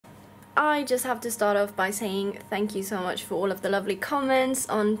I just have to start off by saying thank you so much for all of the lovely comments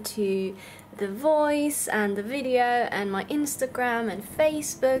onto the voice and the video and my Instagram and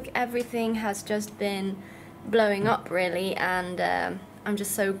Facebook. Everything has just been blowing up really, and I'm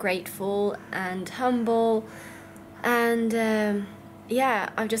just so grateful and humble, and yeah,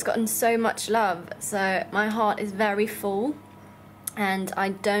 I've just gotten so much love, so my heart is very full. And I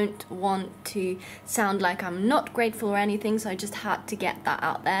don't want to sound like I'm not grateful or anything, so I just had to get that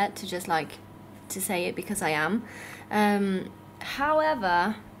out there to just like to say it, because I am.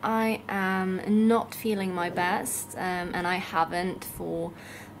 However, I am not feeling my best, and I haven't for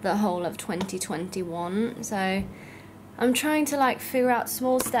the whole of 2021, so I'm trying to like figure out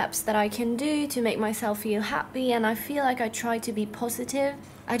small steps that I can do to make myself feel happy, and I feel like I try to be positive.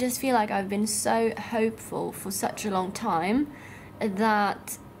 I just feel like I've been so hopeful for such a long time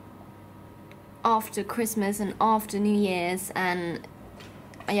that after Christmas and after New Year's, and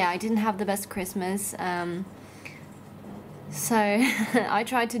yeah, I didn't have the best Christmas, so I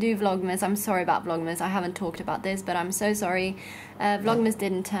tried to do Vlogmas. I'm sorry about Vlogmas, I haven't talked about this, but I'm so sorry. Vlogmas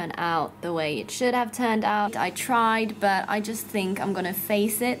didn't turn out the way it should have turned out. I tried, but I just think I'm gonna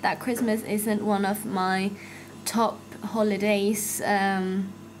face it, that Christmas isn't one of my top holidays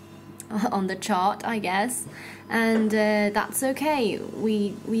on the chart, I guess, and that's okay.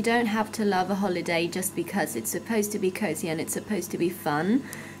 We don't have to love a holiday just because it's supposed to be cozy and it's supposed to be fun,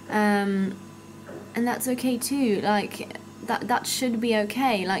 and that's okay too. Like that should be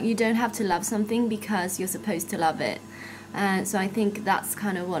okay. Like, you don't have to love something because you're supposed to love it. So I think that's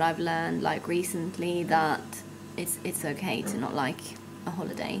kind of what I've learned like recently, that it's okay to not like a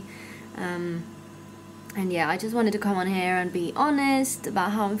holiday. And yeah, I just wanted to come on here and be honest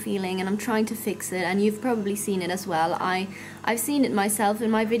about how I'm feeling, and I'm trying to fix it, and you've probably seen it as well. I've seen it myself in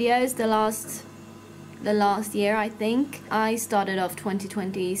my videos the last year, I think. I started off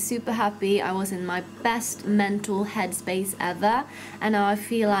 2020 super happy. I was in my best mental headspace ever, and now I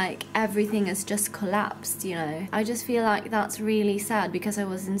feel like everything has just collapsed, you know. I just feel like that's really sad, because I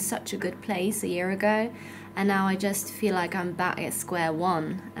was in such a good place a year ago, and now I just feel like I'm back at square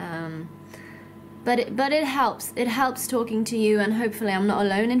one. But it helps talking to you, and hopefully I'm not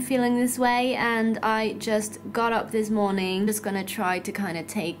alone in feeling this way. And I just got up this morning, just gonna try to kind of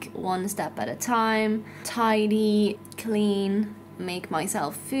take one step at a time, tidy, clean, make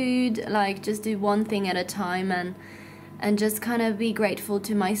myself food, like just do one thing at a time, and just kind of be grateful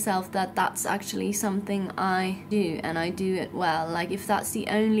to myself that that's actually something I do, and I do it well. Like, if that's the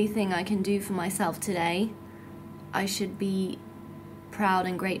only thing I can do for myself today, I should be proud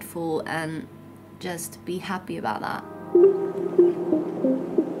and grateful and just be happy about that.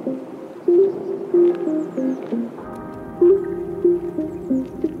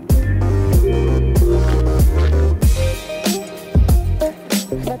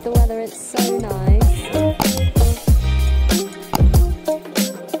 But the weather is so nice.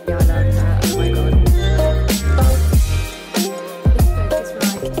 Yeah, I love that. Oh my god.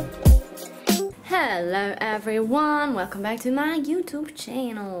 Hello everyone, welcome back to my YouTube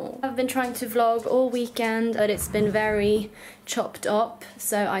channel. I've been trying to vlog all weekend, but it's been very chopped up,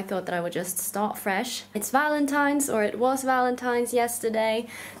 so I thought that I would just start fresh. It's Valentine's, or it was Valentine's yesterday,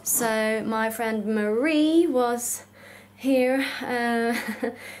 so my friend Marie was here,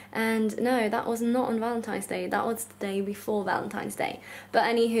 and no, that was not on Valentine's Day, that was the day before Valentine's Day. But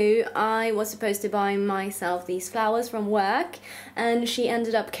anywho, I was supposed to buy myself these flowers from work, and she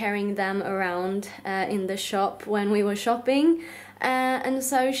ended up carrying them around in the shop when we were shopping, and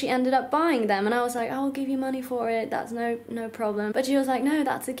so she ended up buying them, and I was like, I'll give you money for it, that's no problem. But she was like, no,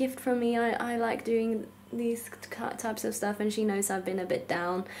 that's a gift from me, I like doing these types of stuff, and she knows I've been a bit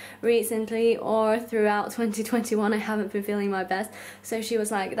down recently, or throughout 2021 I haven't been feeling my best, so she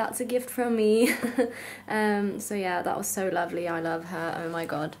was like, that's a gift from me. So yeah, that was so lovely. I love her, oh my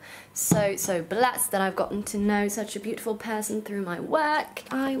god, so blessed that I've gotten to know such a beautiful person through my work.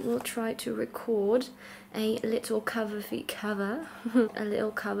 I will try to record a little cover for you. A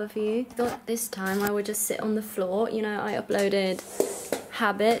little cover for you. Thought this time I would just sit on the floor. You know, I uploaded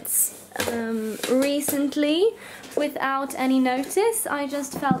habits recently without any notice. I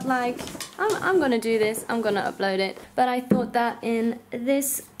just felt like I'm gonna do this, I'm gonna upload it. But I thought that in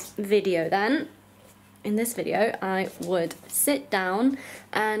this video I would sit down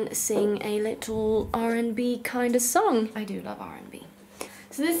and sing a little R&B kind of song. I do love R&B.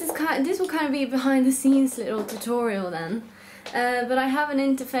 So this will kind of be a behind the scenes little tutorial then. But I have an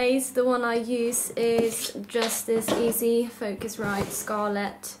interface. The one I use is just this easy Focusrite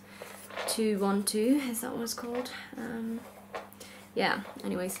Scarlett 212, is that what it's called? Yeah,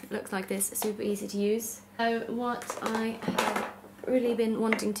 anyways, it looks like this, super easy to use. So what I have really been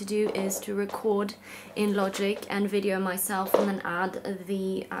wanting to do is to record in Logic and video myself and then add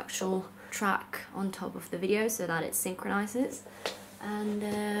the actual track on top of the video so that it synchronizes.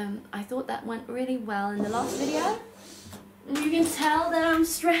 And I thought that went really well in the last video. You can tell that I'm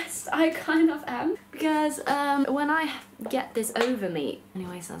stressed. I kind of am. Because when I get this over me,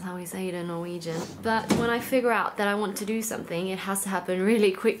 anyways, that's how we say it in Norwegian, but when I figure out that I want to do something, it has to happen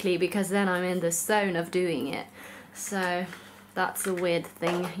really quickly because then I'm in the zone of doing it. So that's a weird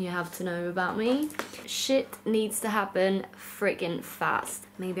thing you have to know about me. Shit needs to happen freaking fast.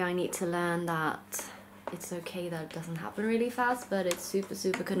 Maybe I need to learn that it's okay that it doesn't happen really fast, but it's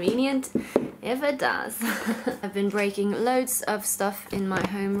super convenient if it does. I've been breaking loads of stuff in my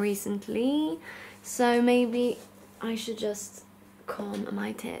home recently, so maybe I should just calm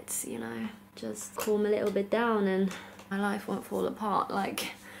my tits, you know? Just calm a little bit down and my life won't fall apart.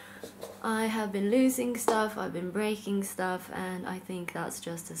 Like, I have been losing stuff, I've been breaking stuff, and I think that's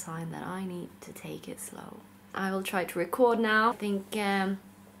just a sign that I need to take it slow. I will try to record now. I think Cat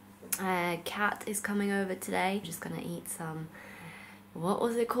is coming over today. I'm just gonna eat some, what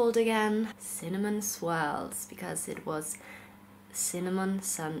was it called again? Cinnamon swirls, because it was cinnamon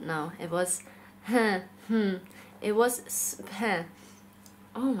sun, no, it was, it was,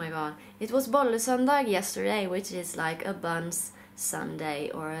 oh my god, it was bollesöndag yesterday, which is like a buns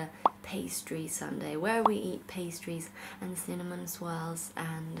Sunday or a pastry Sunday, where we eat pastries and cinnamon swirls,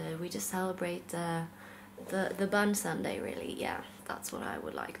 and we just celebrate the bun Sunday, really. Yeah, that's what I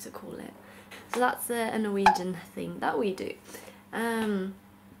would like to call it. So that's a Norwegian thing that we do.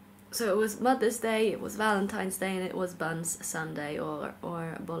 So it was Mother's Day, it was Valentine's Day, and it was Buns Sunday or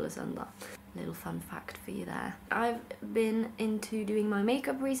bollesöndag. Little fun fact for you there. I've been into doing my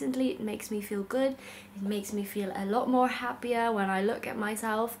makeup recently. It makes me feel good. It makes me feel a lot more happier when I look at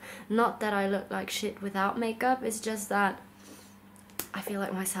myself. Not that I look like shit without makeup, it's just that I feel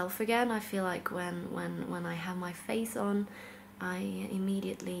like myself again. I feel like when I have my face on, I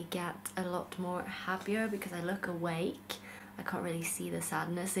immediately get a lot more happier because I look awake. I can't really see the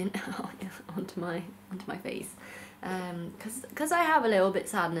sadness in onto my face, because I have a little bit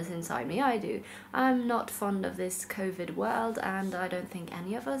sadness inside me. I do. I'm not fond of this COVID world, and I don't think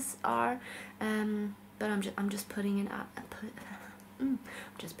any of us are. But I'm just putting it out. I'm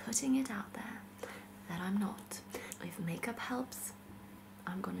just putting it out there that I'm not. If makeup helps,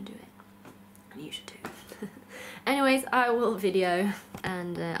 I'm gonna do it, and you should too. Anyways, I will video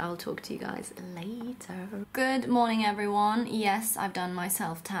and I will talk to you guys later. Good morning, everyone. Yes, I've done my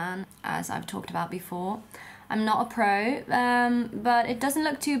self-tan, as I've talked about before. I'm not a pro, but it doesn't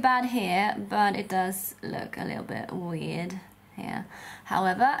look too bad here, but it does look a little bit weird here.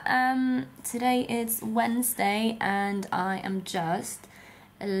 However, today it's Wednesday and I am just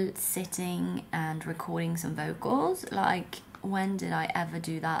sitting and recording some vocals. Like, when did I ever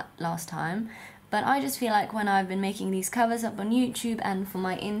do that last time? But I just feel like when I've been making these covers up on YouTube and for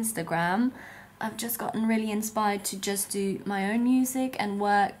my Instagram, I've just gotten really inspired to just do my own music and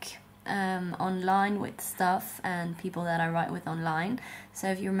work online with stuff and people that I write with online. So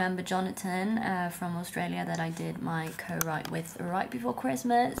if you remember Jonathan from Australia that I did my co-write with right before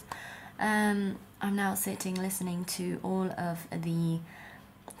Christmas, I'm now sitting listening to all of the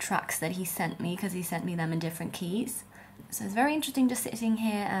tracks that he sent me, because he sent me them in different keys. So it's very interesting just sitting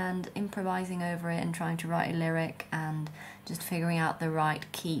here and improvising over it and trying to write a lyric and just figuring out the right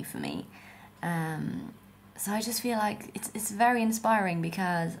key for me. So I just feel like it's very inspiring,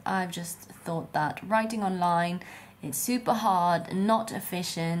 because I've just thought that writing online, it's super hard, not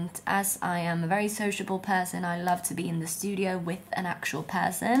efficient. As I am a very sociable person, I love to be in the studio with an actual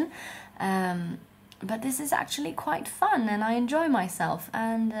person. But this is actually quite fun and I enjoy myself,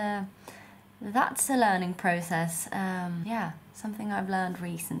 and that's a learning process. Yeah, something I've learned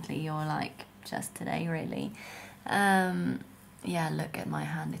recently, or like just today, really. Yeah, look at my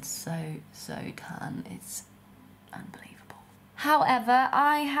hand, it's so tan, it's unbelievable. However,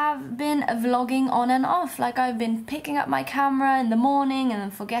 I have been vlogging on and off. Like, I've been picking up my camera in the morning and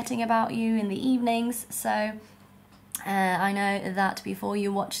then forgetting about you in the evenings. So I know that before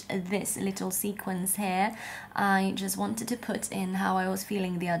you watch this little sequence here, I just wanted to put in how I was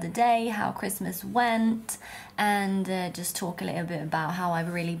feeling the other day, how Christmas went, and just talk a little bit about how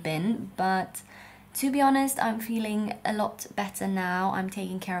I've really been. But to be honest, I'm feeling a lot better now. I'm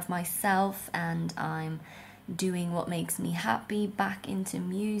taking care of myself and I'm doing what makes me happy, back into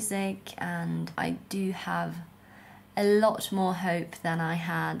music, and I do have a lot more hope than I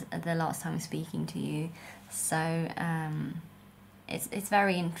had the last time speaking to you. So it's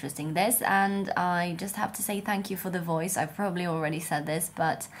very interesting, this, and I just have to say thank you for the voice. I've probably already said this,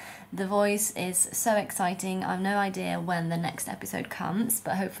 but the voice is so exciting. I've no idea when the next episode comes,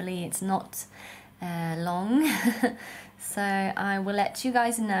 but hopefully it's not long. So I will let you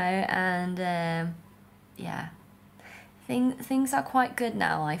guys know, and yeah, things are quite good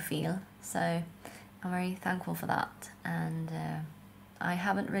now, I feel, so I'm very thankful for that. And I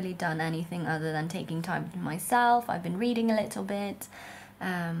haven't really done anything other than taking time to myself. I've been reading a little bit,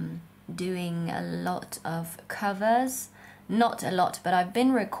 doing a lot of covers. Not a lot, but I've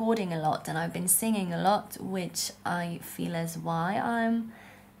been recording a lot and I've been singing a lot, which I feel is why I'm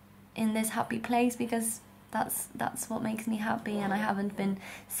in this happy place, because that's what makes me happy. And I haven't been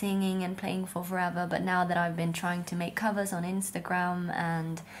singing and playing for forever, but now that I've been trying to make covers on Instagram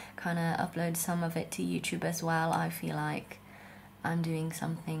and kind of upload some of it to YouTube as well, I feel like I'm doing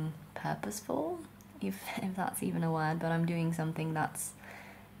something purposeful, if that's even a word, but I'm doing something that's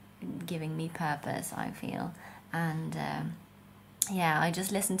giving me purpose, I feel. And yeah, I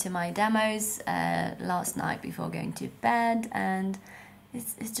just listened to my demos last night before going to bed, and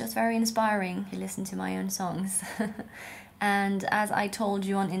it's just very inspiring to listen to my own songs. And as I told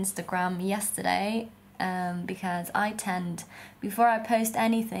you on Instagram yesterday, because I tend, before I post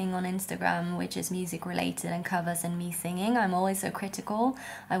anything on Instagram which is music related and covers and me singing, I'm always so critical.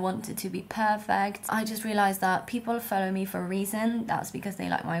 I want it to be perfect. I just realized that people follow me for a reason. That's because they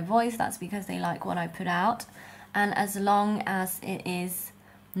like my voice, that's because they like what I put out. And as long as it is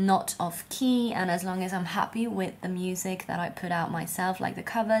not off key, and as long as I'm happy with the music that I put out myself, like the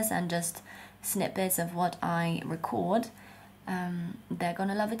covers and just snippets of what I record, they're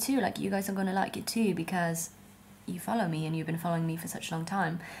gonna love it too. Like, you guys are gonna like it too, because you follow me and you've been following me for such a long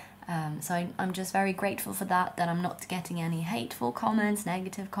time. So I'm just very grateful for that I'm not getting any hateful comments,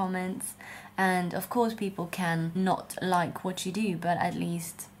 negative comments. And of course people can not like what you do, but at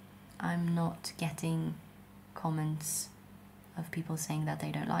least I'm not getting comments of people saying that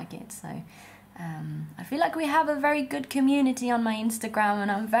they don't like it. So I feel like we have a very good community on my Instagram,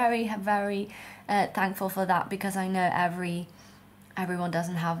 and I'm very thankful for that, because I know everyone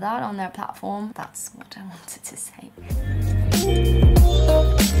doesn't have that on their platform. That's what I wanted to say.